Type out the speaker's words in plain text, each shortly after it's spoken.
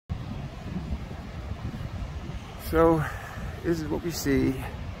So this is what we see.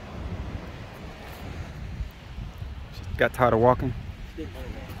 Just got tired of walking.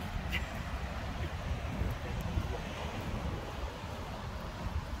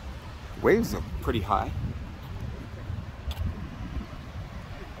 Waves are pretty high.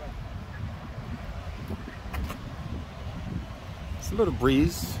 It's a little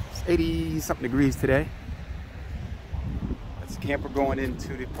breeze. It's 80 something degrees today. That's a camper going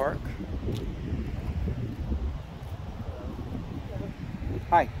into the park.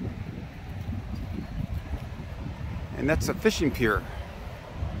 Hi. And that's a fishing pier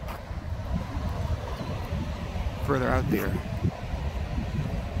further out there.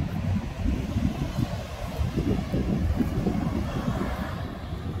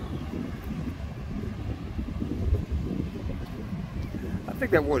 I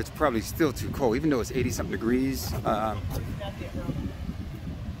think that water's probably still too cold, even though it's 80 something degrees.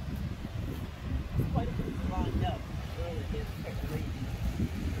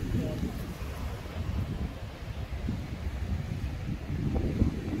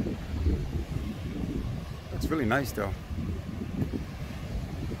 It's really nice though.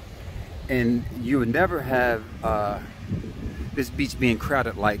 And you would never have this beach being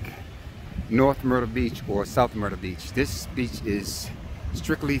crowded like North Myrtle Beach or South Myrtle Beach. This beach is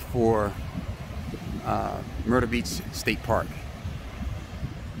strictly for Myrtle Beach State Park.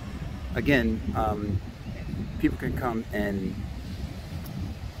 Again, people can come and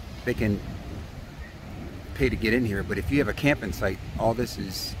they can pay to get in here, but if you have a camping site, all this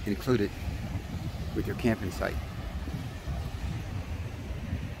is included with your camping site.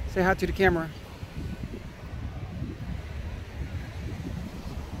 Say hi to the camera.